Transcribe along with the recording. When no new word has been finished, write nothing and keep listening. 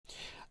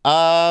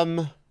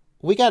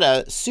We got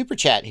a super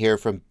chat here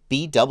from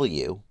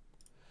BW.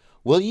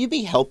 Will you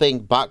be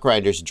helping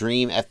Botgrinder's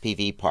Dream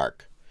FPV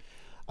Park?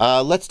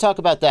 Let's talk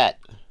about that.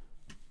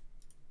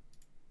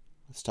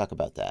 Let's talk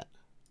about that.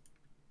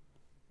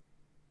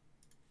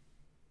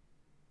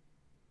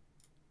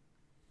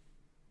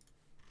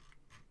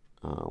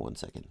 One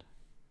second.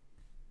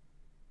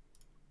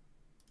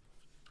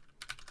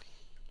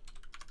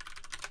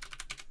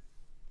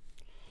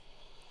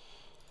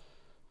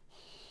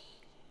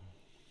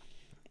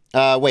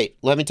 Wait,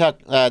 let me talk.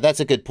 That's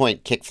a good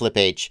point, Kickflip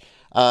H.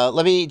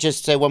 Let me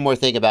just say one more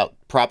thing about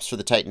props for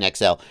the Titan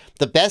XL.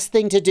 The best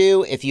thing to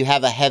do if you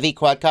have a heavy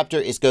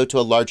quadcopter is go to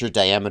a larger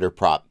diameter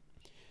prop.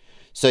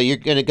 So you're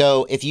going to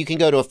go, if you can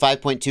go to a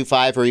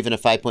 5.25 or even a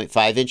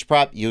 5.5 inch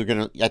prop,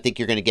 I think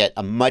you're going to get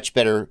a much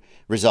better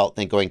result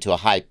than going to a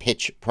high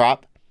pitch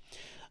prop.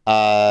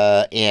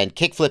 And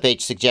Kickflip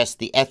H suggests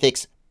the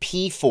Ethics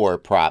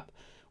P4 prop,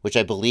 which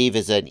I believe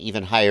is an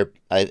even higher,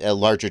 a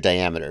larger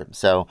diameter.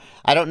 So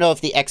I don't know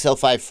if the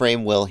XL5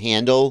 frame will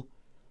handle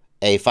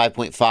a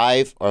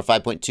 5.5 or a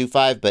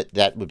 5.25, but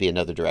that would be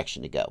another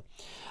direction to go.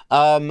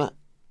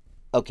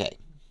 Okay.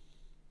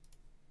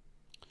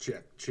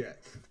 Check.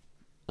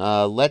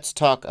 Let's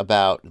talk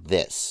about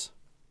this.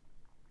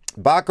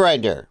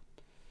 Botgrinder.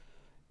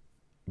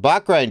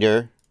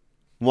 Botgrinder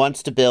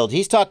wants to build,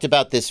 he's talked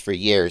about this for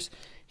years.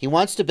 He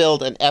wants to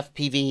build an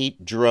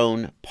FPV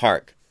drone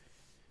park.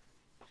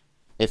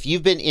 If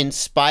you've been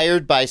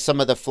inspired by some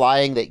of the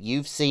flying that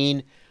you've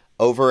seen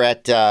over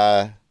at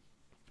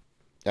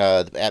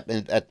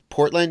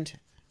Portland,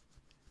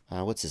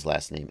 what's his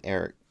last name?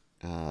 Eric.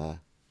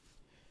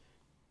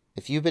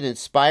 If you've been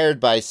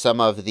inspired by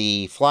some of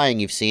the flying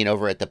you've seen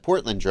over at the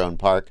Portland Drone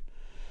Park,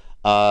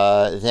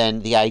 then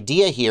the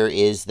idea here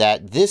is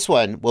that this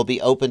one will be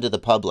open to the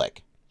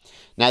public.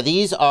 Now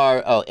these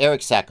are,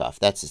 Eric Sakoff,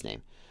 that's his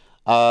name.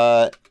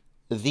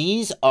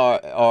 These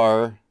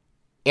are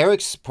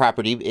Eric's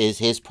property is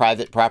his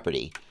private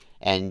property,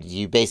 and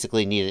you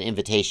basically need an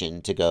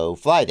invitation to go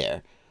fly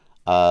there,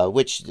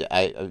 which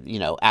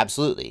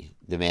absolutely.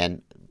 The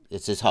man,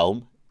 it's his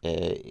home.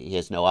 He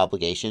has no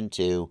obligation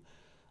to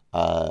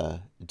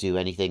do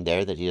anything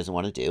there that he doesn't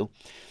want to do.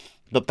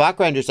 But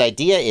Botgrinder's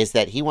idea is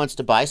that he wants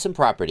to buy some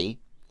property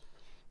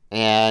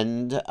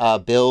and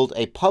build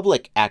a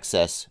public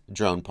access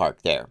drone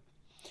park there.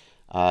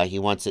 He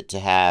wants it to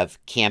have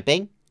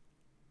camping.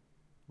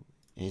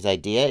 His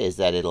idea is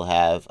that it'll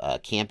have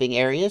camping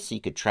areas, so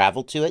you could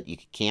travel to it. You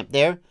could camp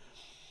there.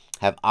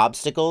 Have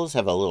obstacles,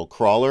 have a little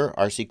crawler,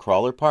 RC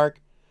crawler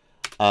park.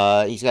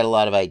 He's got a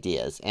lot of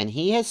ideas. And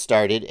he has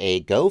started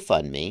a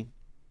GoFundMe.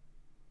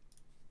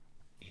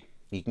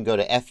 You can go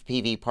to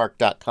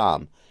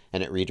fpvpark.com,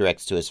 and it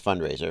redirects to his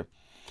fundraiser.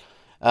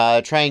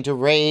 Trying to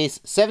raise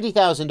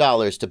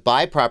 $70,000 to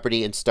buy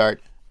property and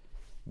start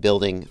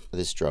building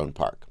this drone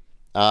park.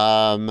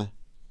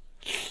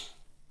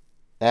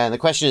 And the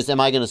question is, am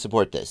I going to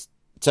support this?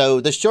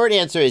 So the short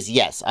answer is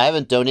yes. I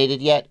haven't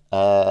donated yet.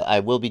 I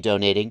will be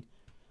donating.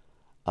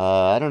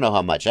 I don't know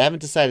how much. I haven't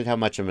decided how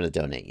much I'm going to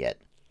donate yet.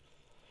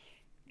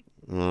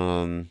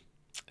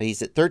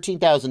 He's at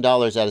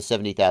 $13,000 out of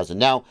 $70,000.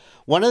 Now,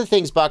 one of the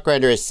things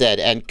Botgrinder has said,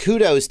 and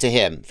kudos to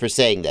him for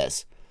saying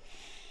this,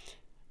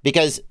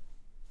 because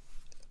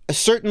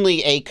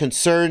certainly a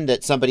concern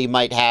that somebody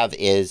might have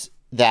is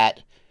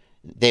that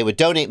they would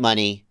donate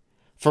money.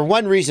 For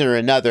one reason or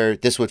another,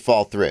 this would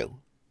fall through.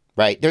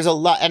 Right? There's a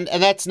lot, and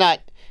that's not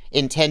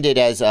intended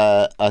as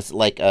a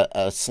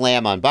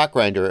slam on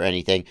Botgrinder or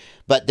anything,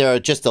 but there are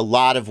just a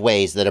lot of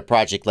ways that a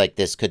project like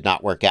this could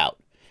not work out.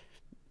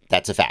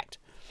 That's a fact.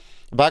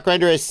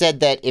 Botgrinder has said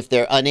that if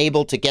they're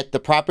unable to get the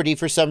property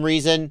for some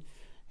reason,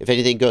 if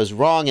anything goes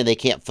wrong and they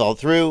can't fall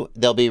through,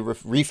 they'll be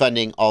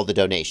refunding all the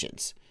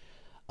donations.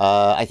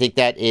 I think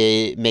that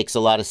it makes a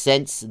lot of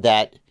sense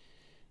that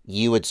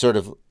you would sort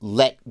of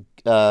let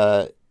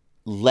GoFundMe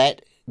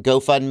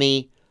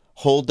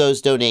hold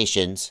those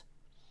donations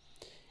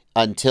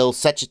until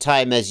such a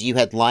time as you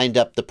had lined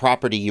up the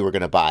property you were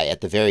going to buy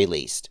at the very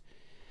least.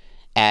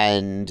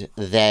 And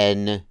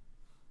then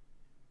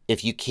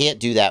if you can't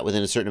do that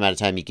within a certain amount of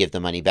time, you give the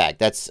money back.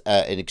 That's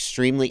an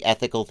extremely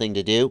ethical thing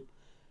to do.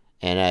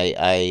 And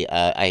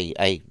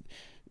I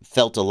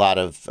felt a lot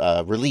of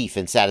relief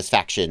and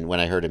satisfaction when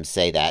I heard him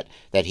say that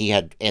he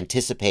had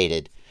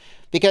anticipated.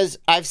 Because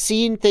I've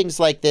seen things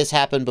like this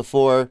happen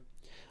before.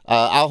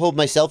 I'll hold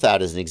myself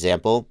out as an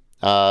example.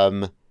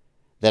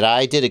 That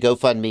I did a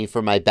GoFundMe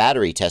for my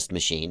battery test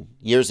machine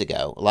years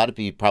ago. A lot of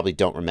people probably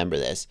don't remember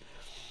this.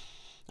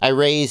 I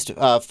raised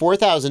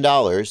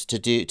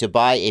 $4,000 to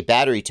buy a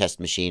battery test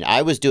machine.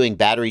 I was doing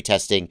battery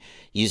testing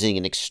using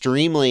an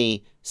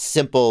extremely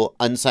simple,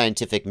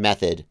 unscientific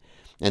method,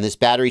 and this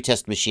battery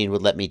test machine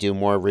would let me do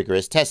more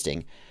rigorous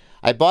testing.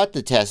 I bought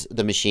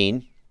the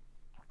machine.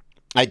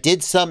 I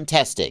did some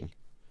testing.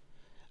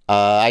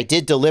 I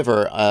did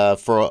deliver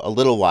for a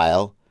little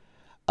while.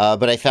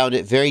 But I found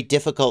it very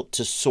difficult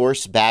to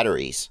source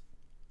batteries.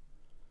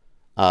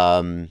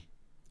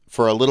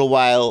 For a little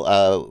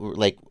while,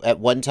 like at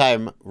one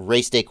time,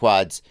 Race Day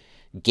Quads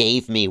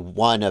gave me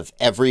one of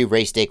every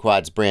Race Day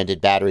Quads branded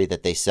battery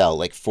that they sell,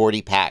 like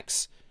 40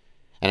 packs.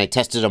 And I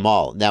tested them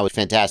all. That was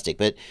fantastic.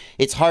 But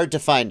it's hard to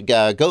find.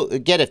 Get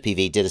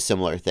FPV did a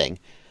similar thing.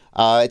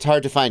 It's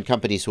hard to find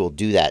companies who will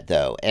do that,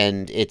 though.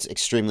 And it's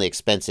extremely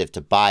expensive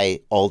to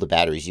buy all the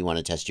batteries you want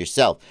to test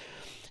yourself.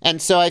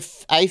 And so I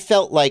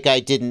felt like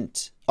I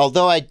didn't,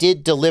 although I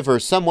did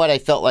deliver somewhat, I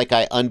felt like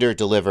I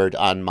under-delivered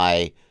on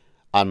my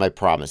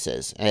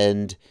promises.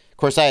 And, of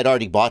course, I had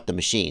already bought the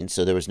machine,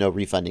 so there was no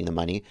refunding the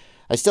money.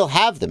 I still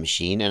have the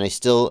machine, and I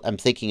still am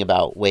thinking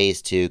about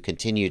ways to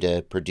continue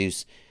to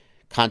produce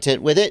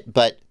content with it,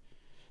 but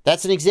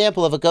that's an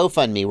example of a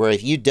GoFundMe where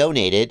if you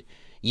donated,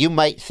 you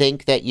might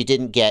think that you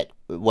didn't get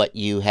what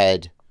you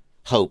had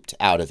hoped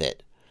out of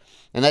it.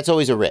 And that's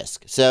always a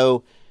risk.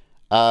 So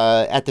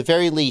at the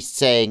very least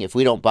saying, if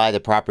we don't buy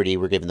the property,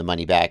 we're giving the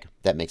money back,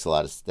 that makes a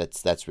lot of,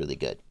 that's really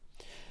good.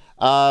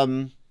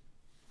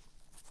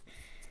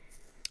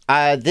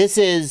 This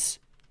is,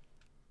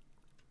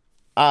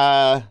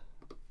 I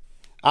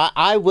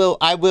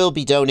will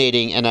be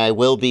donating and I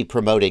will be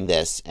promoting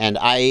this, and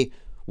I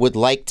would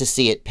like to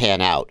see it pan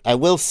out. I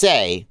will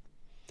say,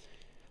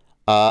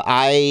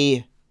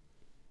 I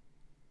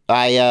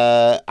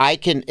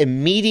can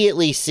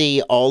immediately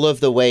see all of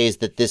the ways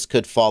that this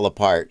could fall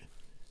apart.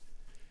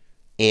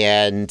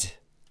 And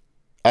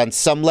on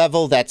some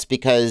level, that's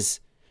because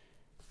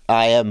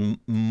I am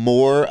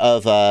more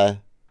of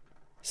a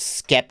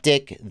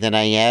skeptic than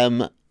I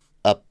am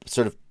a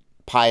sort of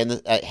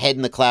head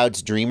in the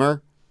clouds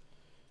dreamer.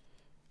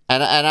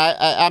 And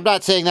I'm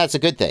not saying that's a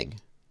good thing.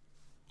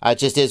 It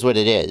just is what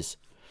it is.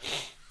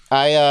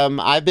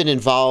 I've been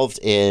involved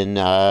in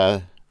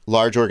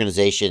large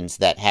organizations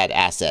that had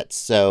assets.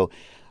 So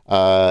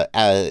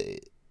I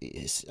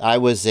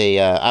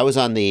was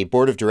on the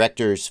board of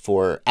directors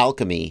for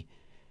Alchemy,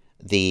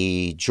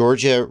 the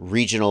Georgia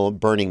Regional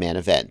Burning Man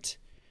event.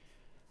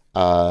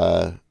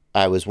 I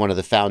was one of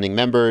the founding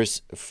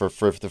members. For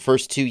the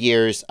first 2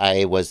 years,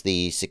 I was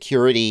the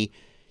security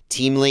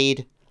team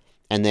lead.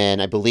 And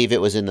then I believe it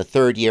was in the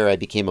third year I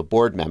became a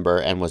board member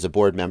and was a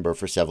board member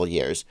for several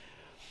years.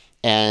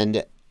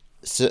 And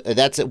so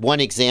that's one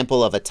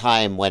example of a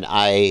time when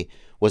I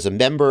was a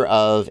member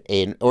of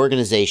an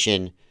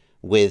organization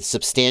with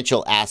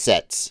substantial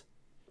assets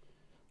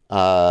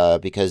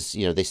because,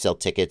 you know, they sell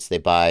tickets, they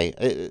buy,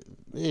 they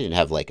didn't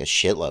have like a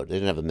shitload. They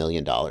didn't have $1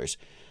 million,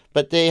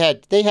 but they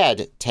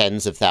had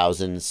tens of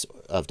thousands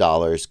of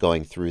dollars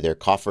going through their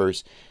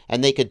coffers,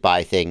 and they could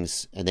buy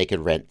things and they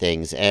could rent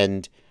things.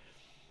 And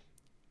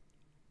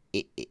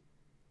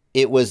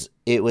it was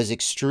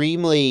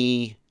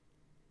extremely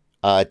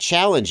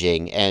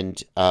challenging,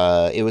 and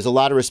it was a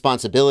lot of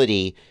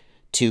responsibility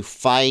to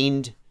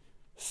find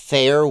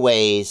fair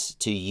ways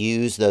to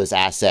use those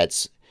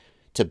assets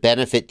to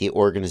benefit the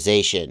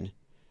organization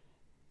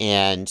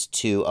and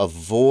to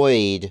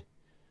avoid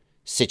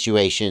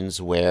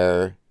situations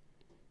where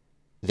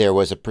there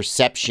was a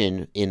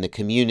perception in the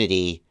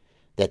community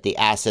that the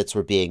assets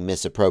were being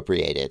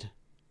misappropriated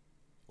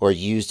or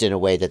used in a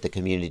way that the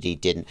community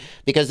didn't.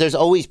 Because there's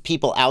always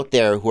people out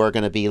there who are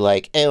going to be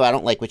like, oh, I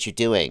don't like what you're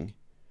doing.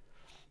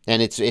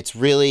 And it's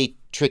really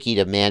tricky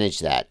to manage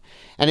that.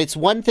 And it's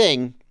one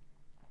thing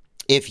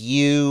if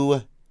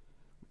you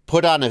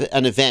put on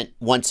an event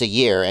once a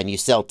year and you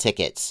sell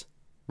tickets,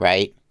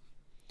 right?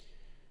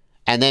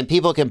 And then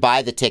people can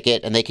buy the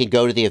ticket and they can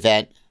go to the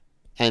event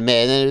and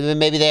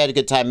maybe they had a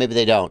good time, maybe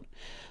they don't.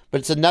 But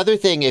it's another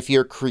thing if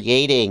you're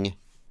creating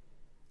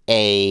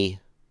a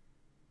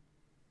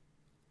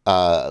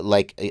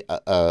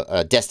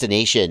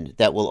destination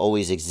that will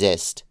always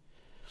exist.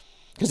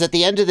 Because at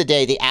the end of the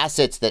day, the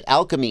assets that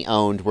Alchemy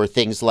owned were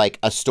things like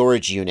a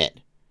storage unit,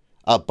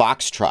 a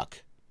box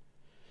truck.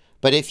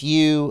 But if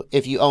you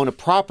own a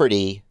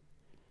property,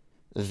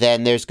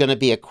 then there's going to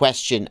be a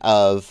question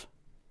of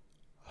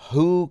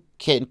who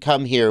can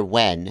come here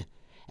when,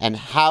 and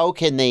how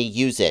can they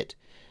use it?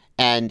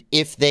 And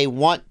if they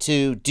want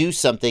to do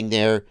something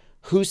there,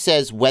 who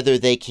says whether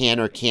they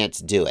can or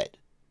can't do it?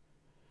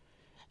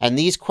 And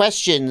these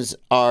questions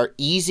are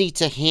easy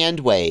to hand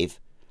wave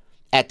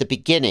at the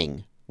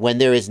beginning when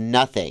there is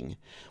nothing.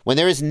 When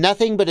there is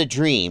nothing but a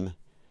dream,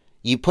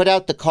 you put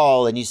out the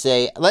call and you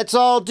say, let's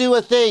all do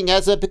a thing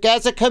as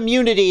a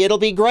community. It'll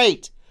be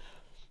great.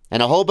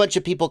 And a whole bunch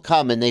of people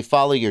come and they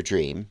follow your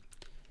dream.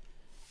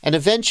 And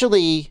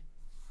eventually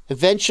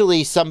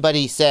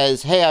somebody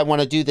says, hey, I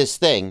want to do this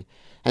thing.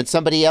 And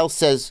somebody else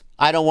says,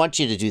 I don't want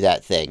you to do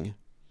that thing.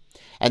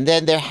 And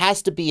then there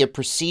has to be a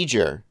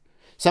procedure.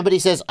 Somebody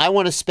says, I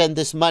want to spend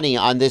this money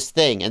on this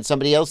thing. And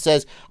somebody else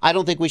says, I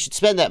don't think we should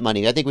spend that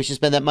money. I think we should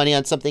spend that money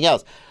on something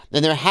else.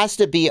 And there has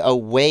to be a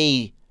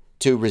way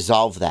to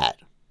resolve that.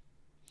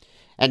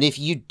 And if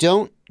you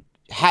don't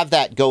have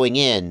that going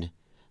in,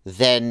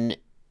 then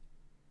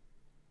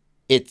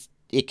it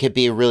could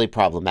be really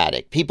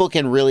problematic. People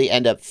can really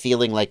end up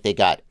feeling like they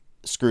got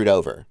screwed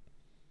over.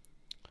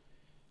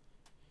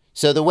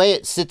 So the way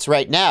it sits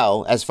right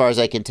now, as far as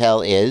I can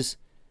tell, is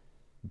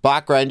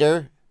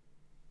Botgrinder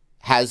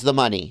has the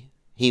money.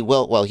 He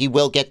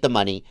will get the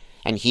money,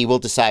 and he will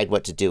decide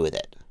what to do with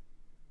it.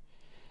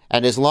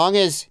 And as long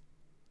as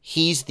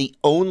he's the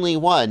only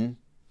one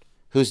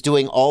who's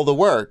doing all the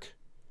work,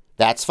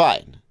 that's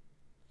fine.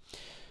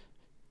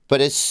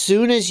 But as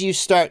soon as you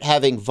start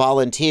having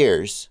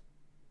volunteers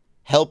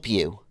help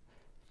you,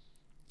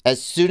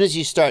 as soon as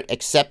you start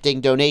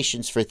accepting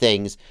donations for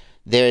things,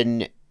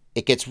 then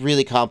it gets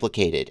really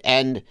complicated.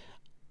 And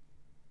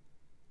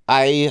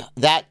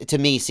that to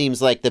me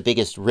seems like the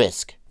biggest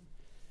risk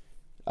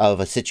of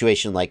a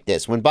situation like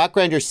this. When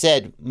Botgrinder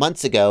said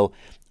months ago,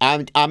 I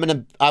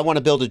want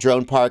to build a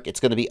drone park. It's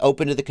going to be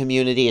open to the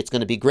community. It's going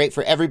to be great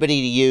for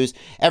everybody to use.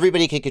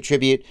 Everybody can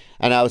contribute.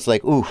 And I was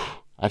like, ooh,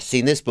 I've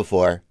seen this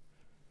before.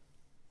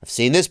 I've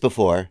seen this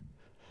before.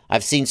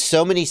 I've seen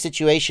so many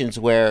situations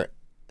where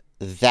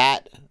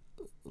that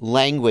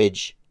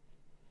language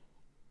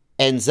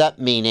ends up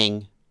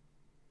meaning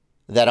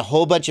that a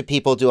whole bunch of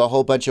people do a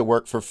whole bunch of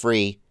work for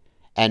free,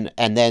 and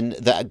then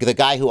the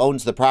guy who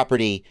owns the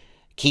property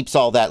keeps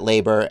all that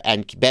labor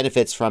and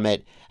benefits from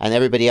it, and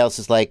everybody else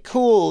is like,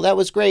 cool, that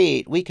was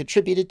great, we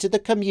contributed to the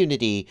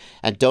community,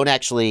 and don't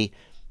actually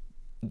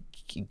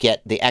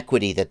get the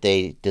equity that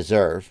they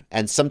deserve.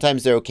 And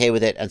sometimes they're okay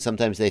with it, and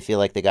sometimes they feel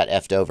like they got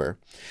effed over.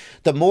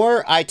 The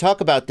more I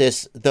talk about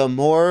this, the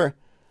more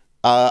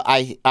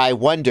I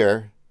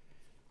wonder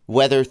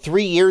whether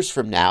 3 years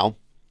from now,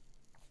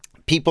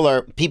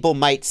 people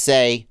might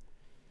say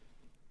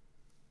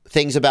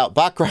things about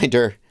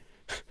Botgrinder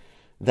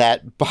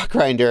that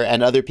Botgrinder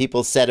and other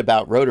people said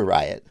about Rotor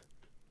Riot.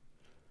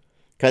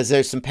 Because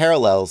there's some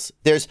parallels.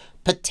 There's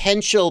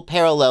potential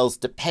parallels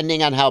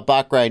depending on how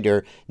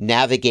Botgrinder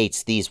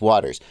navigates these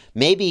waters.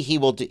 Maybe he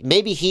will.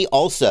 Maybe he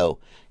also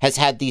has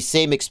had these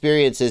same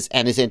experiences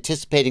and is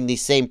anticipating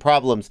these same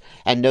problems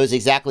and knows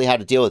exactly how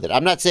to deal with it.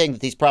 I'm not saying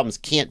that these problems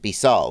can't be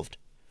solved,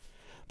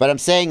 but I'm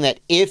saying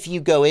that if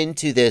you go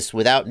into this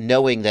without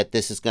knowing that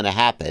this is going to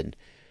happen,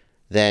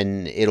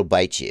 then it'll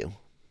bite you.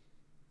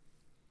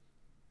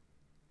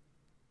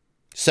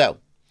 So,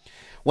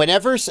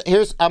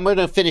 I'm going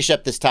to finish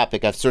up this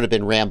topic. I've sort of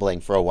been rambling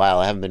for a while.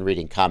 I haven't been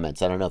reading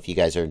comments. I don't know if you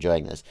guys are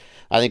enjoying this.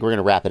 I think we're going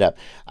to wrap it up.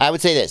 I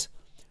would say this.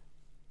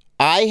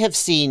 I have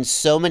seen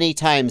so many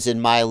times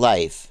in my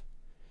life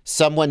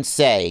someone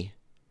say,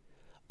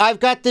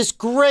 I've got this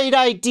great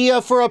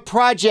idea for a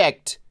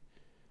project.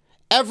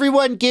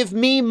 Everyone give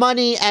me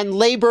money and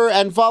labor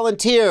and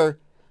volunteer.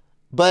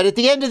 But at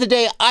the end of the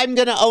day, I'm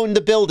going to own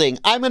the building.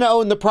 I'm going to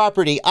own the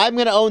property. I'm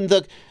going to own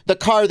the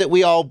car that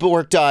we all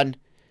worked on.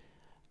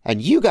 And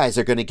you guys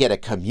are going to get a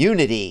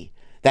community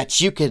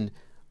that you can...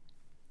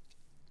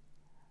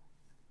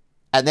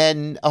 And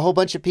then a whole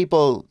bunch of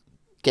people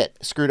get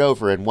screwed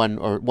over and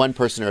one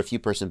person or a few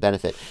person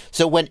benefit.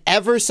 So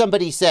whenever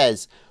somebody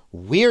says,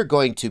 we're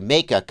going to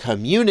make a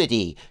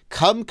community,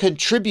 come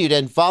contribute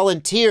and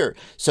volunteer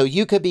so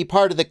you could be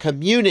part of the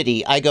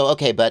community, I go,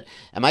 okay, but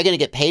am I going to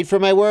get paid for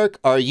my work,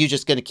 or are you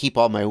just going to keep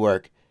all my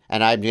work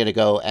and I'm going to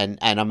go and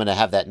I'm going to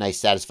have that nice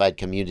satisfied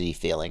community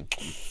feeling?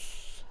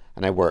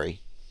 And I worry.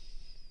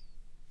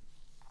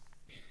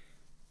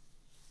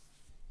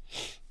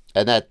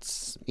 And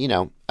that's,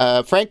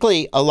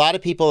 frankly, a lot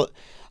of people,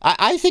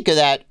 I think of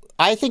that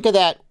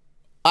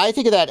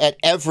at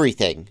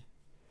everything.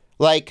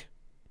 Like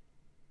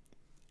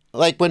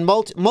when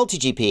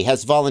Multi-GP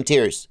has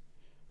volunteers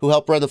who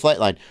help run the flight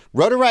line.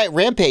 Rotor Riot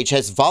Rampage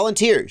has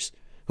volunteers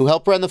who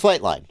help run the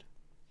flight line.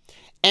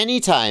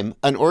 Anytime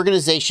an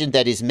organization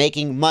that is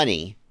making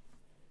money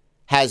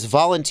has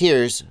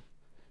volunteers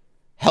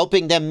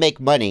helping them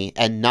make money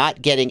and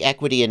not getting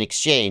equity in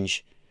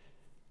exchange,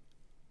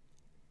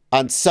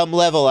 on some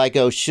level I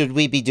go, should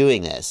we be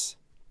doing this?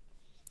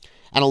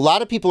 And a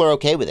lot of people are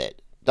okay with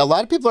it. A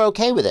lot of people are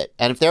okay with it.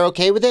 And if they're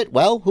okay with it,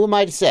 well, who am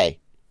I to say?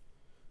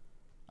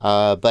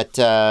 But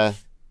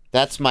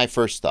that's my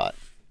first thought.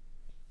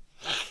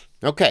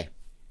 Okay.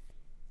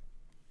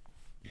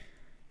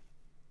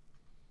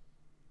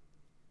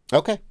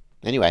 Okay.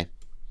 Anyway.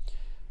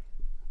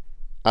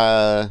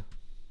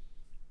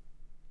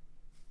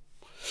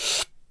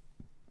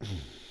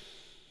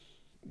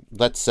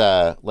 Let's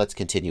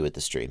continue with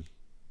the stream.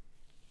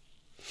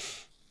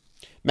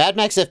 Mad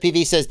Max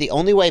FPV says the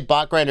only way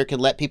Botgrinder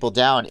can let people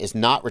down is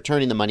not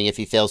returning the money if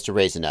he fails to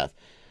raise enough.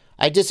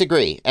 I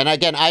disagree. And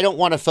again, I don't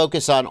want to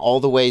focus on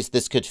all the ways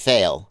this could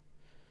fail,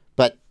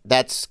 but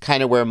that's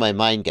kind of where my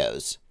mind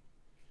goes.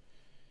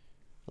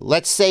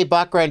 Let's say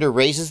Botgrinder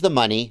raises the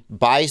money,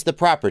 buys the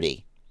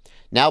property.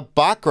 Now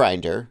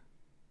Botgrinder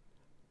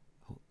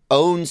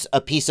owns a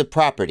piece of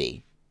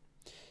property.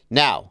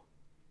 Now,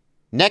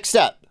 next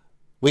up,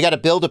 we got to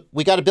build an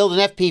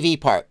FPV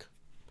park.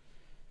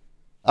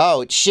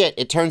 Oh, shit,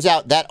 it turns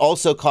out that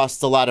also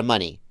costs a lot of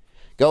money.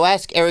 Go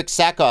ask Eric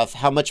Sakoff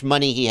how much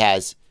money he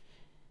has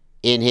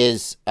in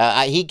his...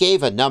 he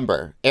gave a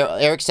number.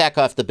 Eric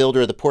Sakoff, the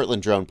builder of the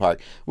Portland drone park.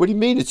 What do you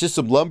mean? It's just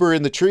some lumber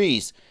in the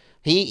trees.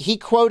 He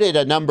quoted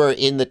a number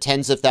in the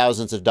tens of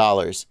thousands of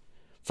dollars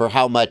for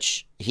how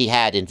much he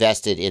had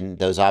invested in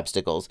those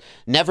obstacles.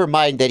 Never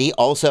mind that he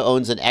also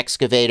owns an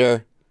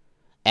excavator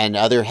and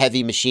other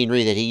heavy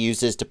machinery that he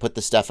uses to put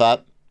the stuff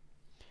up.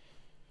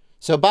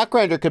 So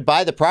Botgrinder could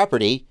buy the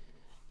property,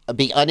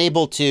 be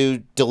unable to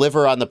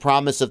deliver on the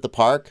promise of the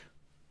park.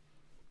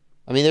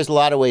 I mean, there's a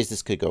lot of ways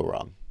this could go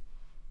wrong.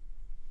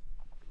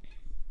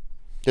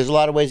 There's a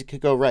lot of ways it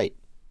could go right.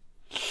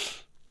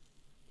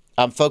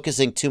 I'm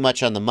focusing too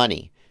much on the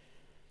money.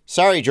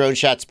 Sorry, Drone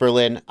Shots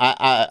Berlin.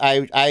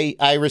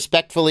 I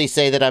respectfully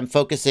say that I'm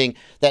focusing,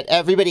 that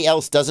everybody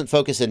else doesn't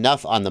focus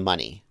enough on the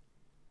money.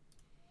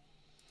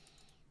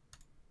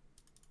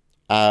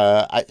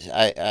 I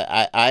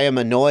am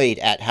annoyed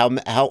at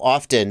how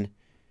often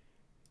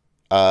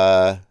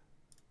I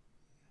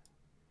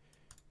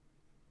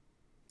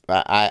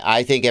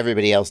think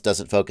everybody else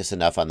doesn't focus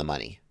enough on the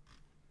money.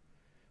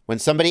 When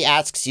somebody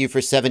asks you for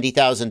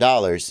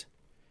 $70,000,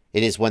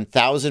 it is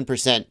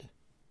 1,000%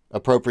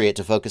 appropriate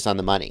to focus on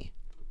the money.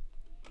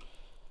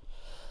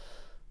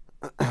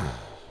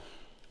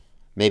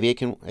 Maybe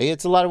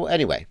it's a lot of,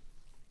 anyway.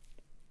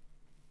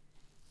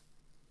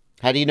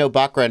 How do you know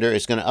Botgrinder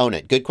is going to own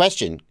it? Good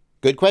question.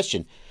 Good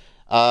question.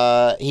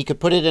 He could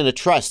put it in a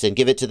trust and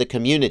give it to the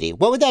community.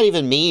 What would that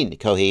even mean,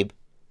 Cohib?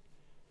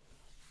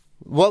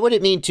 What would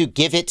it mean to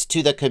give it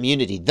to the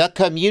community? The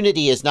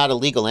community is not a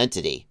legal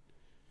entity.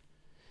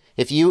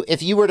 If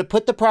you were to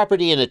put the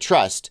property in a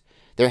trust,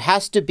 there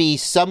has to be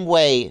some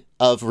way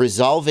of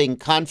resolving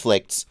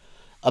conflicts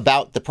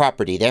about the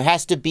property. There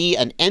has to be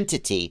an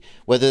entity,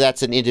 whether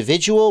that's an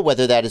individual,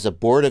 whether that is a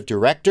board of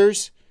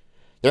directors.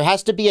 There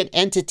has to be an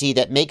entity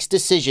that makes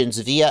decisions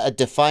via a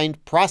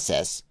defined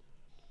process.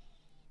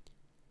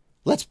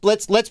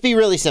 Let's be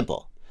really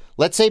simple.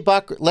 Let's say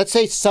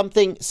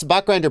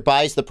Botgrinder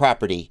buys the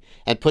property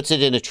and puts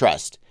it in a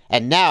trust.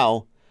 And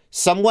now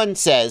someone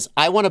says,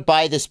 I want to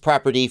buy this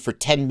property for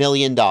 $10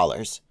 million.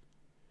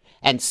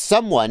 And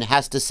someone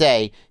has to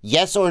say,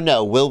 yes or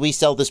no, will we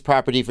sell this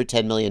property for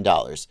 $10 million?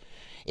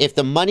 If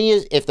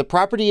the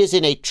property is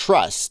in a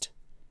trust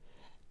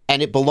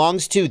and it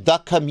belongs to the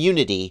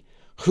community,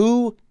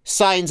 who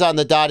signs on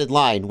the dotted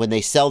line when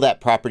they sell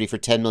that property for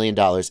 $10 million?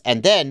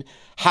 And then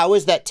how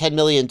is that $10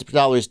 million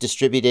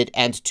distributed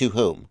and to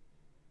whom?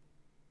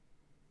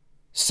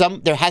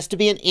 There has to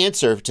be an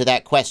answer to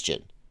that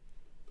question.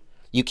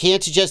 You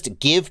can't just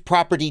give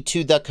property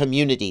to the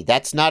community.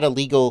 That's not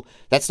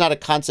a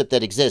concept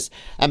that exists.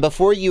 And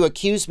before you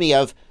accuse me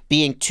of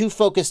being too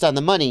focused on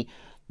the money,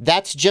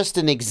 that's just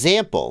an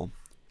example.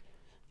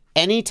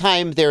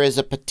 Anytime there is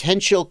a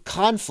potential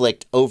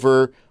conflict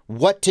over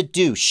what to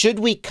do, should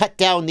we cut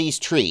down these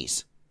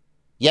trees?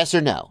 Yes or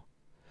no?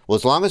 Well,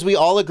 as long as we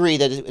all agree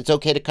that it's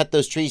okay to cut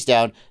those trees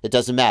down, it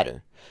doesn't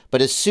matter.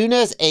 But as soon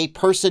as a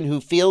person who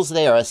feels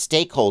they are a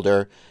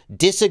stakeholder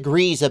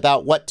disagrees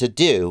about what to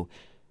do,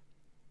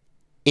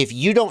 if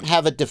you don't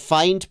have a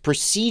defined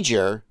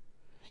procedure,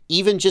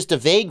 even just a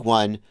vague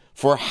one,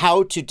 for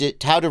how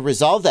to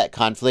resolve that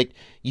conflict,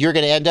 you're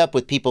going to end up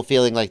with people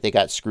feeling like they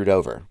got screwed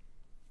over.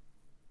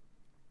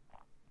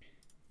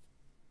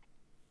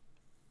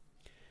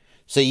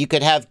 So you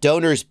could have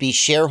donors be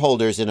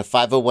shareholders in a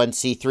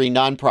 501c3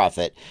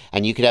 nonprofit,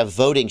 and you could have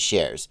voting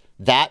shares.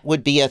 That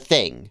would be a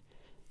thing.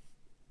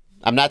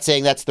 I'm not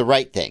saying that's the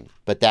right thing,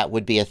 but that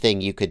would be a thing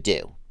you could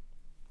do.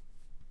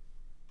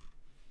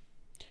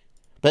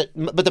 But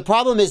the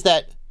problem is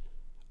that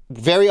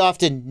very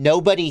often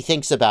nobody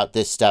thinks about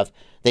this stuff.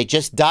 They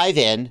just dive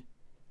in,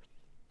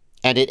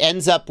 and it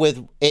ends up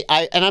with,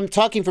 and I'm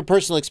talking from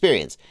personal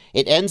experience,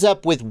 it ends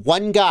up with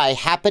one guy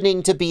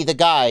happening to be the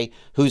guy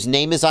whose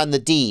name is on the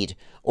deed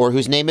or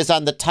whose name is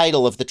on the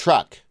title of the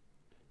truck.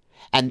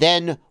 And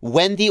then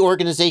when the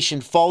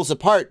organization falls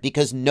apart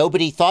because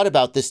nobody thought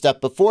about this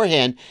stuff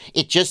beforehand,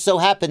 it just so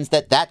happens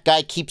that that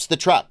guy keeps the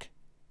truck.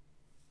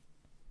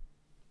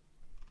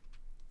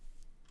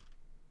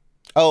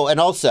 Oh, and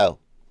also,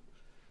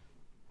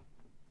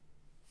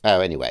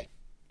 anyway,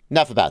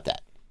 enough about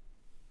that.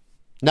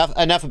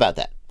 Enough about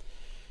that.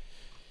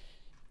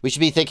 We should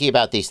be thinking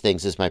about these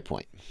things is my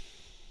point.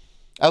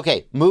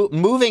 Okay,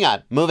 moving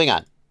on. We're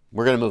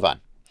going to move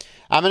on.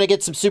 I'm going to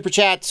get some super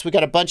chats. We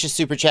got a bunch of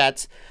super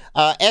chats.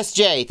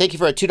 SJ, thank you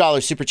for a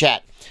 $2 super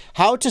chat.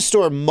 How to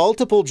store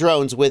multiple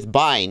drones with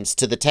binds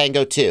to the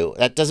Tango 2.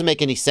 That doesn't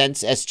make any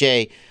sense,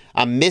 SJ.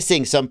 I'm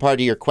missing some part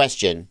of your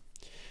question.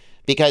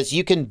 Because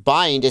you can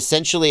bind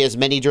essentially as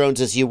many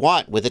drones as you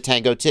want with a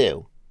Tango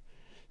 2.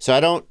 So I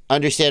don't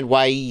understand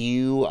why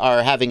you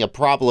are having a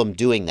problem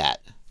doing that.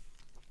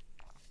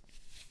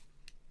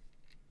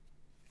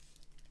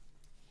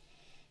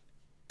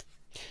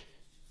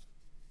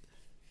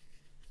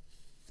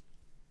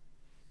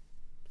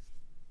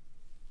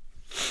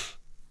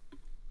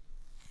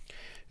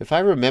 If I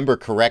remember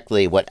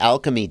correctly, what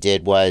Alchemy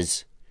did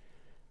was,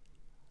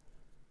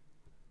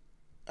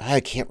 I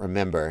can't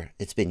remember.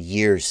 It's been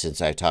years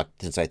since I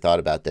thought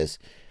about this.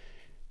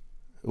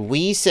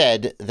 We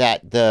said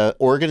that the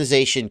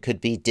organization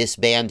could be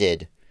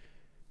disbanded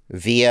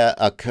via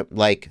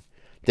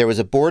there was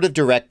a board of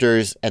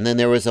directors, and then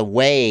there was a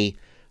way.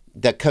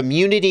 The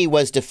community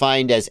was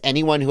defined as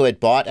anyone who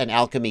had bought an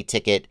Alchemy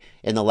ticket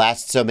in the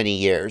last so many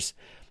years.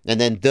 And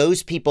then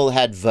those people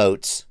had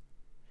votes.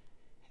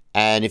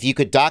 And if you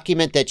could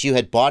document that you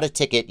had bought a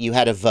ticket, you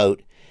had a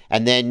vote.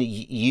 And then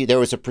there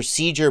was a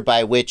procedure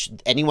by which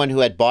anyone who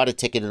had bought a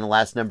ticket in the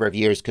last number of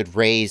years could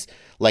raise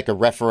like a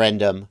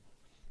referendum,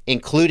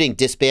 including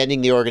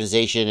disbanding the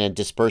organization and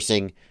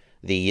dispersing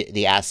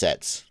the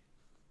assets.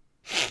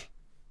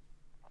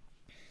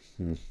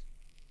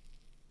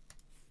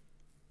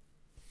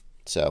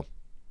 So,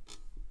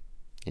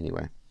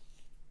 anyway.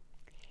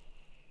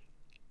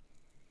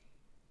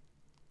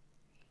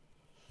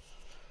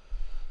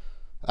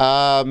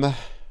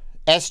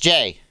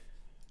 SJ,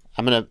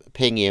 I'm going to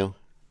ping you.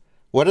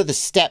 What are the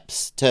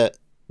steps?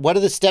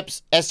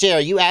 SJ, are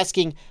you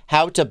asking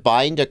how to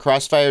bind a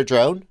Crossfire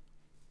drone?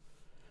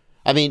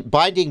 I mean,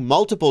 binding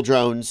multiple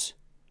drones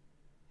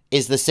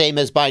is the same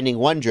as binding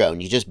one drone.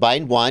 You just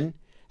bind one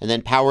and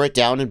then power it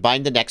down and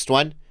bind the next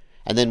one.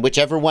 And then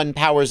whichever one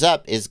powers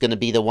up is going to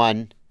be the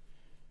one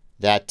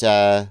that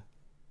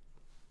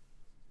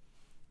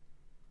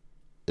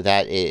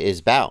that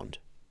is bound.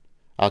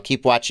 I'll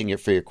keep watching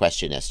for your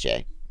question,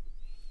 SJ.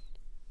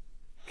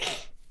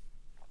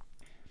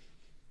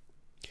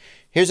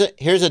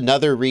 Here's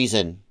another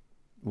reason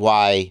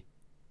why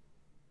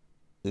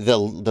the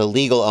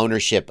legal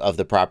ownership of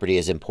the property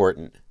is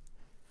important.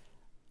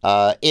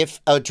 If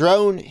a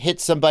drone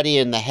hits somebody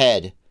in the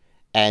head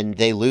and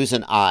they lose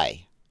an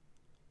eye,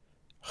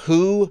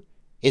 whose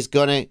name is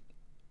going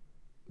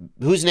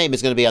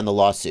to be on the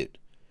lawsuit?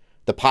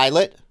 The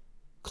pilot,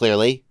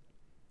 clearly.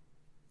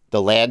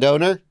 The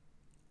landowner,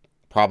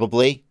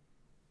 probably.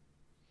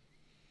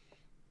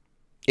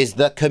 Is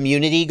the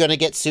community going to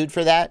get sued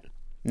for that?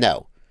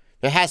 No.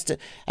 There has to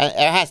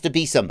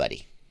be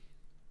somebody.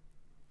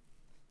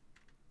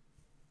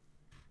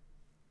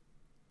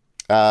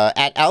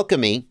 At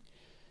Alchemy,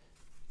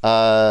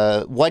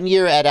 1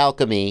 year at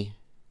Alchemy,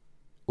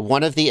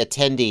 one of the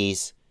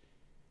attendees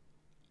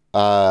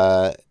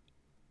caught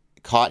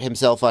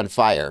himself on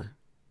fire.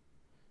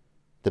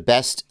 The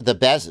best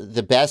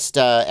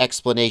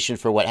explanation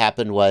for what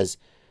happened was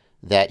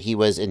that he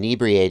was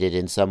inebriated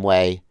in some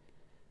way,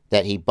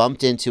 that he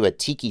bumped into a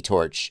tiki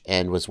torch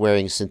and was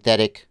wearing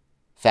synthetic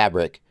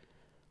fabric,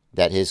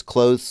 that his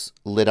clothes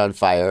lit on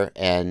fire,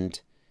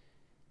 and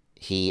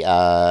he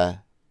ended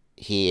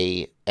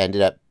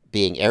up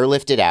being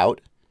airlifted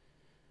out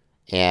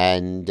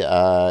and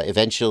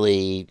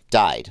eventually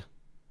died.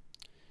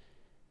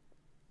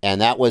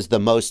 And that was the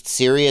most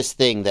serious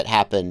thing that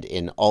happened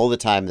in all the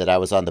time that I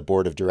was on the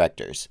board of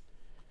directors.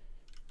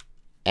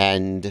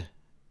 And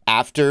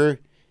after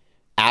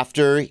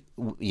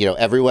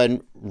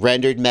everyone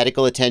rendered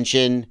medical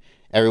attention,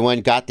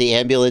 everyone got the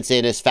ambulance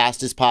in as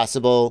fast as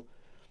possible,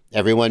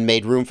 everyone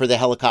made room for the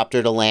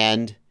helicopter to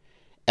land,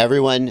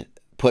 everyone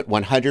put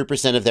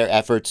 100% of their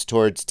efforts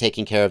towards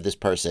taking care of this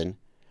person.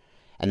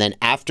 And then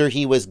after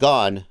he was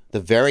gone, the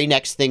very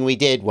next thing we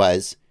did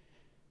was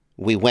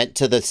we went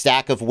to the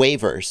stack of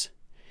waivers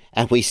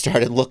and we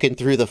started looking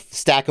through the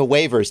stack of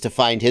waivers to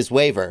find his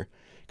waiver,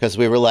 because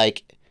we were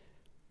like,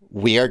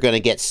 we are going to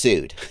get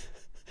sued.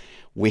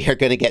 We are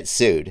going to get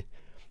sued.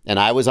 And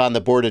I was on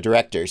the board of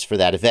directors for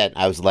that event.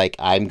 I was like,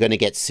 I'm going to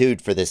get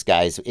sued for this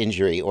guy's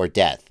injury or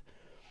death.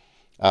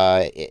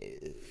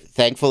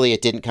 Thankfully,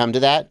 it didn't come to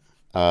that.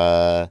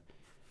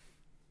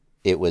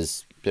 It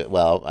was,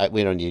 well,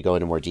 we don't need to go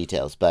into more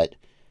details, but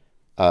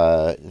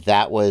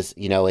that was,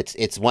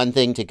 it's one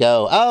thing to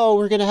go, oh,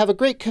 we're going to have a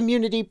great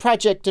community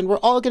project and we're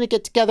all going to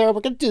get together and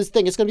we're going to do this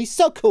thing. It's going to be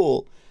so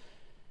cool.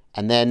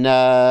 And then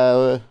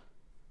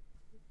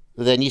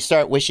you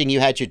start wishing you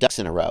had your ducks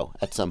in a row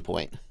at some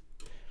point.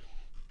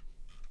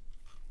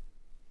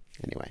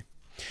 Anyway.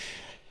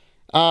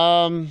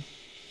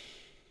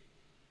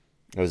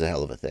 It was a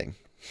hell of a thing.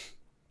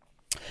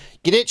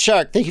 Get it,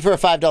 Shark. Thank you for a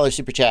 $5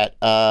 super chat.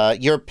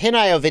 Your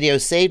Pin.io video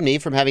saved me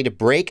from having to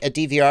break a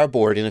DVR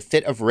board in a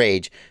fit of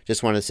rage.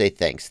 Just wanted to say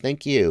thanks.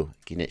 Thank you,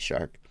 Get it,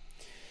 Shark.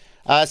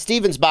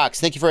 Stevens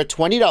Box, thank you for a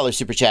 $20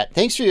 super chat.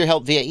 Thanks for your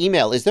help via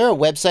email. Is there a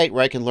website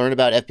where I can learn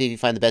about FPV,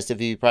 find the best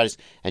FPV products,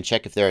 and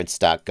check if they're in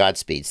stock?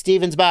 Godspeed.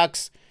 Stevens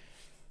Box,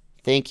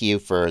 thank you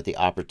for the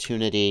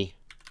opportunity.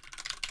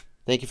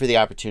 Thank you for the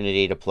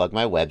opportunity to plug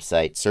my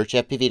website.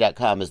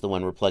 SearchFPV.com is the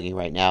one we're plugging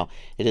right now.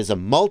 It is a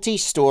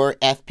multi-store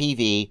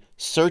FPV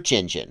search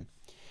engine.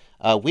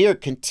 We are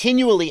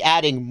continually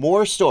adding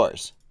more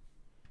stores.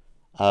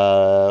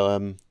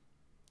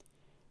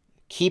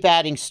 Keep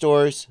adding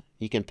stores.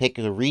 You can pick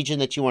the region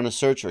that you want to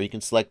search, or you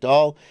can select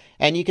all.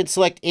 And you can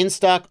select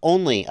in-stock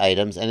only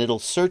items, and it'll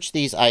search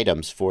these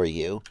items for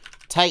you.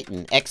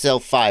 Titan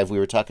XL5 we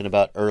were talking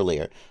about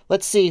earlier.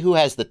 Let's see who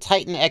has the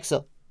Titan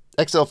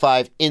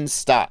XL5 in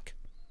stock.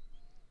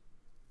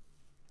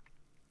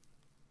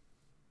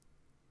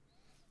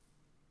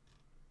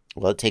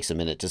 Well, it takes a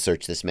minute to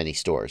search this many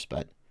stores,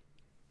 but...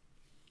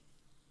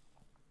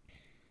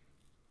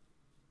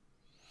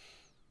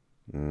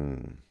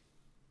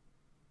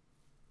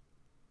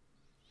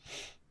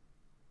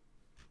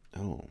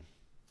 Oh.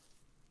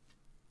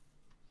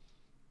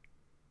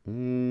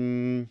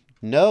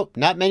 Nope,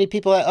 not many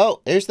people...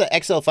 Oh, there's the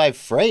XL5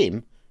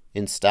 frame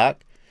in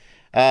stock.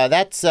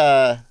 That's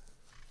what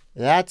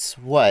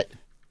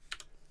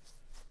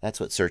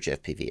Search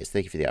FPV is.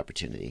 Thank you for the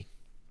opportunity.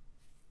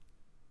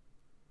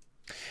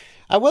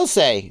 I will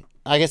say,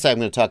 I guess I'm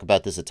going to talk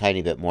about this a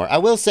tiny bit more. I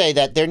will say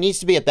that there needs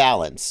to be a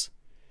balance.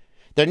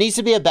 There needs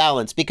to be a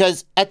balance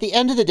because at the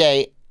end of the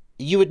day,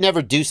 you would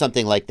never do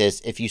something like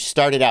this if you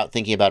started out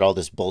thinking about all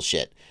this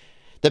bullshit.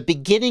 The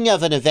beginning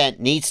of an event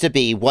needs to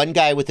be one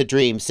guy with a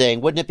dream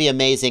saying, wouldn't it be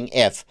amazing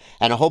if,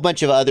 and a whole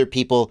bunch of other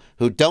people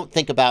who don't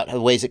think about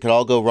the ways it could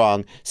all go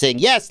wrong saying,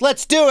 yes,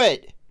 let's do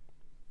it.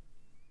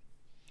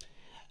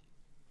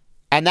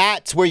 And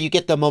that's where you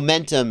get the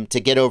momentum to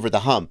get over the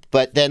hump.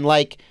 But then,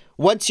 like,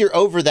 once you're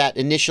over that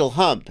initial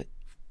hump,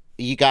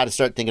 you got to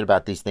start thinking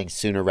about these things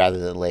sooner rather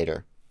than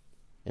later,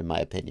 in my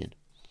opinion.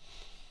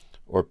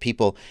 Or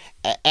people,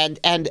 and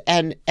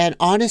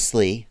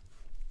honestly,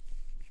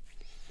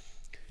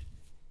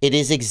 it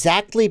is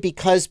exactly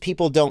because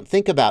people don't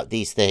think about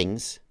these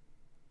things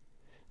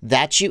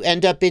that you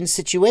end up in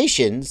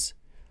situations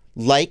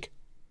like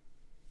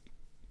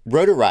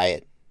Rotor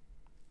Riot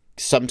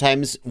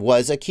sometimes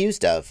was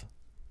accused of.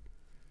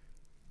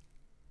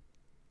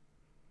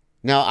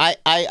 Now,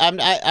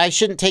 I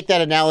shouldn't take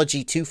that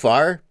analogy too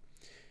far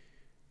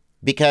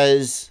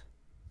because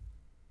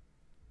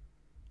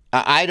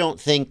I don't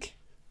think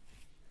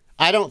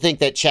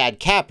that Chad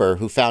Kapper,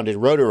 who founded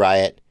Rotor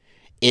Riot,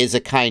 is a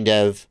kind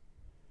of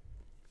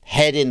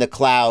head in the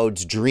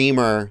clouds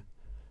dreamer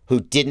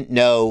who didn't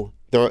know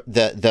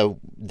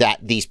that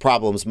these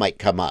problems might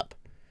come up.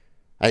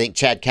 I think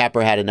Chad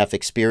Kapper had enough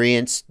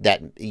experience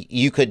that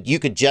you could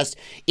just,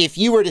 if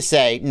you were to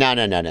say,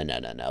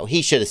 no,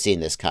 he should have seen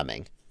this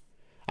coming.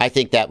 I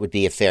think that would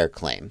be a fair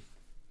claim.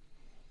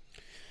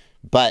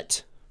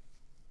 But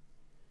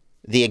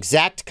the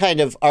exact kind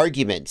of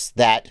arguments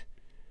that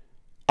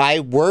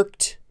I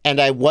worked and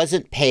I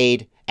wasn't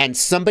paid and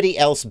somebody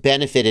else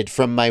benefited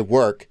from my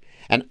work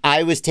and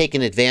I was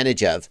taken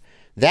advantage of,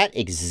 that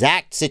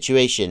exact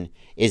situation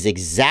is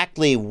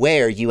exactly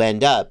where you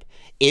end up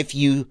if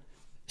you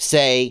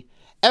say,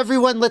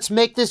 everyone, let's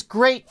make this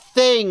great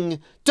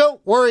thing.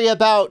 Don't worry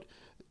about,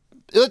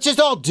 let's just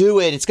all do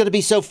it. It's going to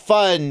be so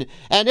fun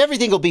and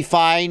everything will be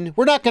fine.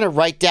 We're not going to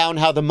write down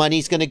how the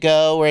money's going to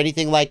go or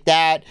anything like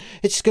that.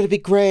 It's just going to be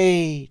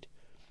great.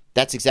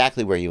 That's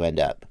exactly where you end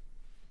up.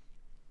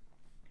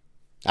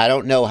 I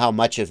don't know how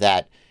much of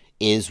that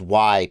is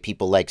why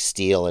people like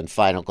Steel and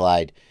Final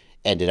Glide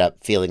ended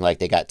up feeling like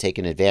they got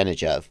taken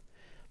advantage of.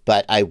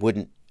 But I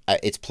wouldn't,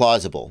 it's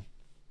plausible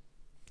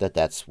that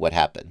that's what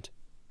happened.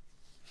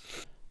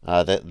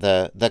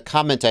 The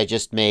comment I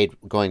just made,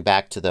 going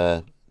back to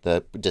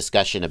the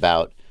discussion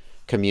about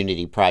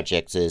community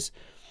projects, is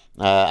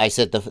I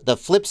said the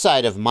flip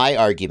side of my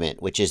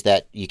argument, which is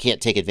that you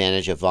can't take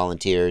advantage of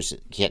volunteers,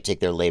 can't take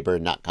their labor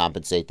and not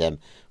compensate them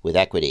with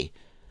equity.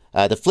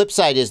 The flip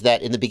side is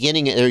that in the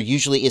beginning, there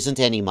usually isn't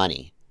any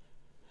money.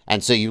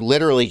 And so you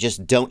literally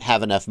just don't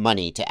have enough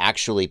money to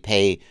actually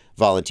pay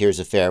volunteers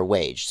a fair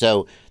wage.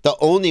 So the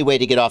only way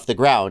to get off the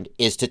ground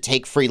is to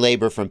take free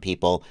labor from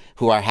people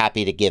who are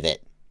happy to give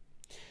it.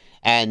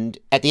 And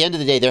at the end of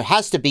the day, there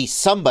has to be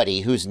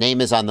somebody whose name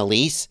is on the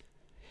lease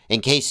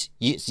in case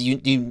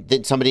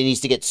somebody needs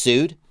to get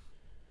sued.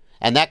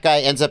 And that guy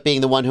ends up being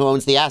the one who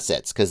owns the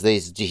assets because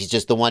he's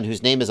just the one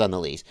whose name is on the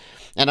lease.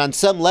 And on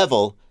some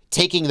level,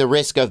 taking the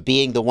risk of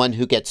being the one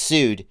who gets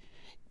sued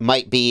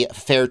might be a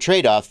fair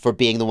trade-off for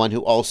being the one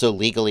who also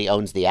legally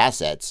owns the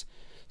assets.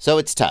 So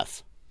it's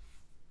tough.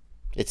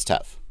 It's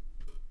tough.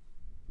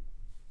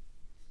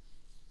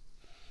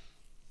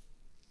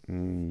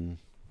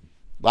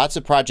 Lots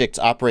of projects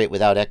operate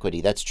without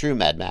equity. That's true,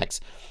 Mad Max.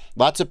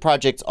 Lots of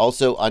projects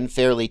also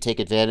unfairly take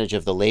advantage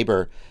of the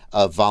labor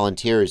of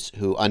volunteers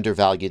who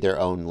undervalue their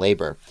own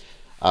labor.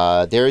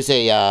 There's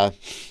a...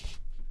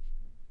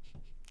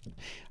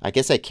 I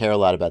guess I care a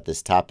lot about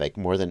this topic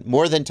more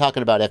than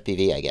talking about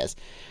FPV, I guess.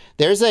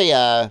 There's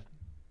a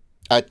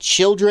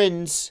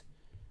children's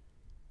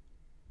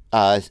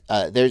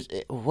there's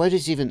what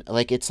is even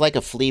like, it's like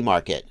a flea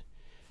market.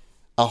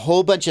 A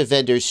whole bunch of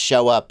vendors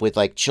show up with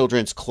like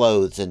children's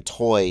clothes and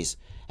toys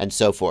and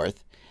so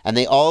forth, and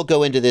they all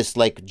go into this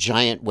like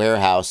giant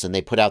warehouse and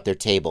they put out their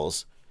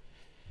tables.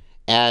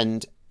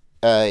 And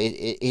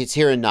it's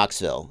here in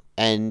Knoxville,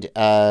 and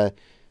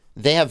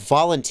they have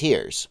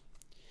volunteers.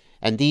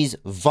 And these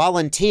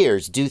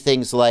volunteers do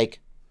things like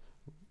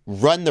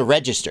run the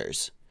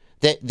registers.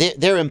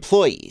 They're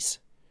employees.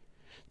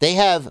 They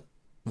have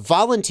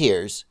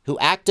volunteers who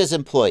act as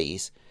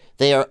employees.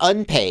 They are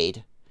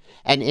unpaid.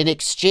 And in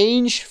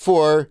exchange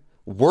for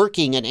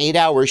working an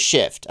 8-hour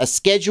shift, a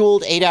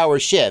scheduled 8-hour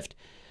shift,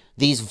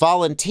 these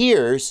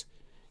volunteers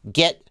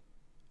get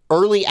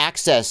early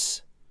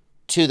access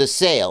to the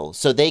sale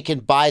so they can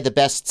buy the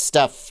best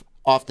stuff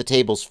off the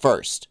tables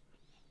first.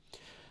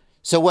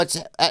 So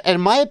in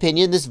my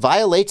opinion, this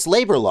violates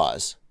labor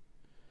laws.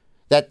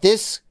 That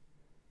this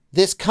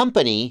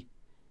company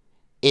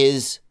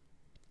is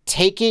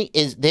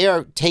they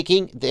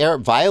are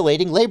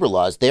violating labor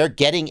laws. They are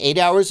getting 8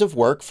 hours of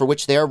work for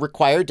which they are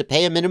required to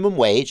pay a minimum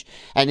wage,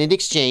 and in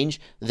exchange,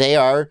 they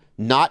are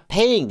not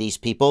paying these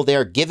people. They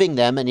are giving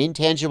them an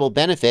intangible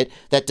benefit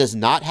that does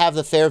not have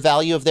the fair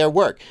value of their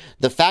work.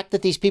 The fact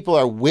that these people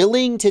are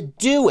willing to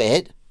do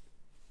it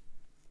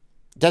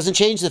doesn't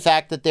change the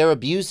fact that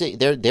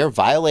they're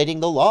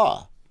violating the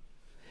law.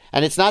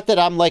 And it's not that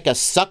I'm like a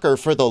sucker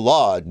for the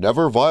law.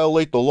 Never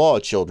violate the law,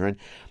 children.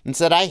 It's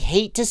that I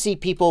hate to see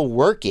people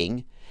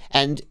working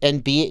and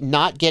be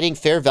not getting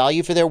fair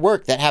value for their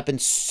work. That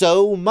happens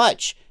so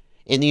much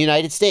in the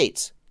United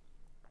States.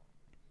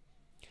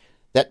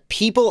 That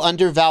people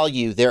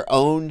undervalue their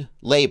own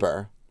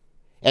labor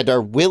and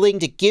are willing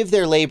to give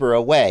their labor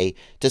away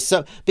to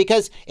some,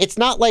 because it's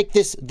not like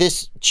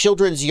this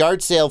children's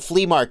yard sale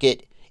flea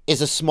market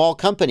is a small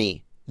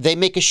company. They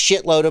make a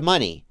shitload of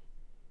money.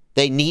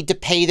 They need to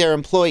pay their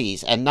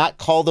employees and not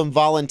call them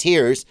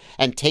volunteers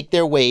and take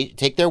their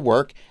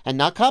work and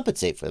not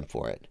compensate them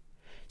for it.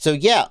 So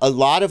yeah, a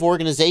lot of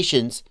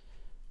organizations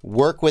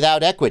work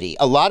without equity.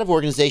 A lot of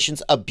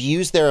organizations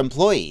abuse their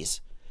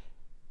employees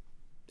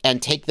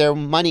and take their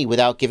money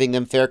without giving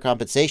them fair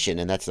compensation,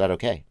 and that's not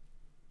okay.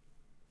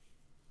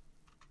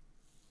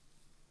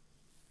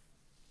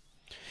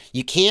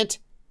 You can't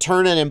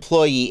turn an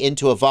employee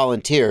into a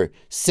volunteer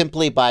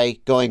simply by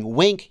going,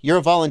 wink, you're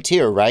a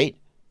volunteer, right?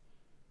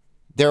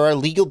 There are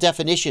legal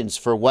definitions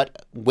for when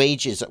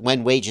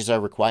wages are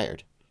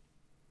required.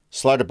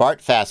 Slaughter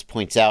Bartfast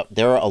points out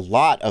there are a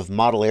lot of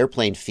model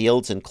airplane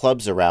fields and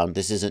clubs around.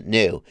 This isn't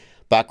new.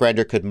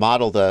 Botgrinder could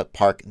model the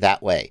park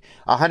that way.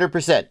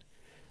 100%.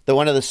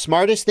 One of the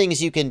smartest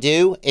things you can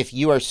do if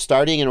you are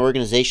starting an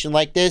organization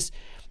like this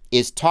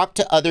is talk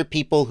to other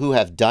people who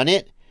have done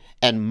it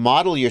and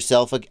model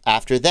yourself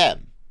after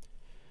them.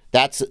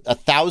 That's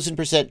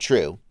 1,000%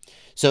 true.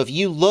 So if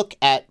you look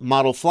at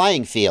model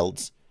flying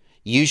fields,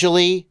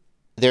 usually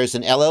there's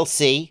an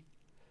LLC,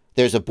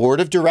 there's a board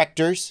of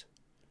directors,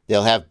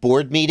 they'll have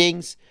board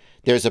meetings,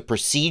 there's a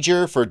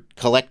procedure for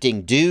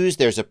collecting dues,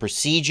 there's a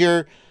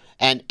procedure,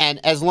 and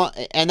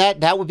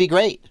that would be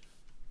great.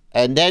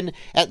 And then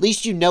at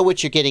least you know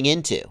what you're getting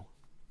into.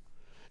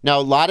 Now,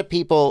 a lot of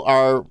people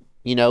are,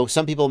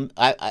 some people,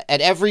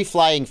 at every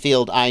flying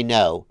field I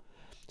know,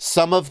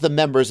 some of the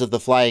members of the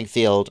flying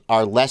field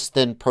are less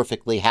than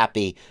perfectly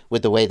happy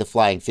with the way the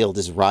flying field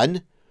is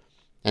run.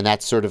 And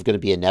that's sort of going to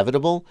be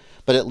inevitable.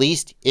 But at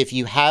least if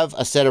you have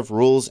a set of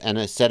rules and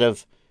a set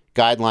of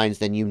guidelines,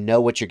 then you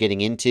know what you're getting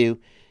into.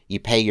 You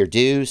pay your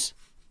dues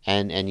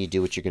and you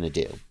do what you're going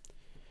to do.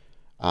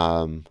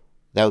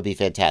 That would be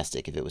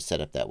fantastic if it was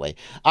set up that way.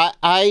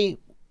 I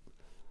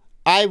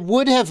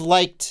would have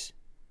liked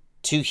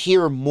to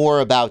hear more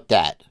about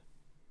that,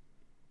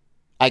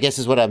 I guess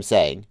is what I'm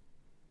saying.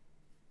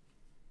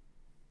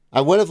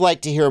 I would have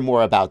liked to hear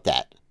more about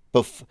that.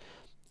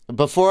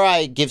 Before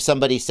I give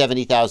somebody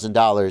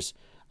 $70,000,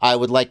 I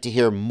would like to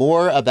hear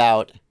more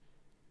about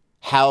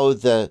how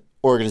the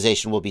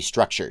organization will be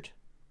structured.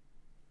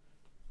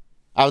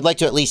 I would like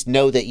to at least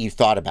know that you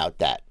thought about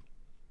that.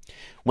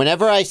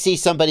 Whenever I see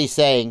somebody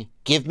saying,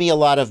 give me a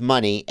lot of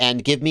money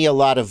and give me a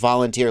lot of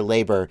volunteer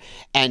labor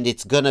and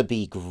it's going to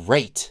be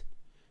great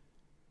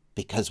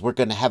because we're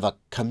going to have a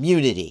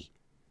community,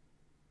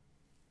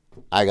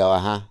 I go,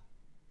 uh-huh.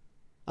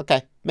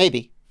 Okay,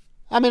 maybe.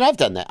 I mean, I've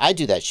done that. I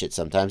do that shit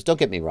sometimes. Don't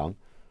get me wrong.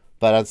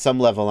 But on some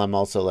level, I'm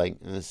also like,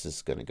 this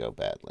is going to go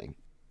badly.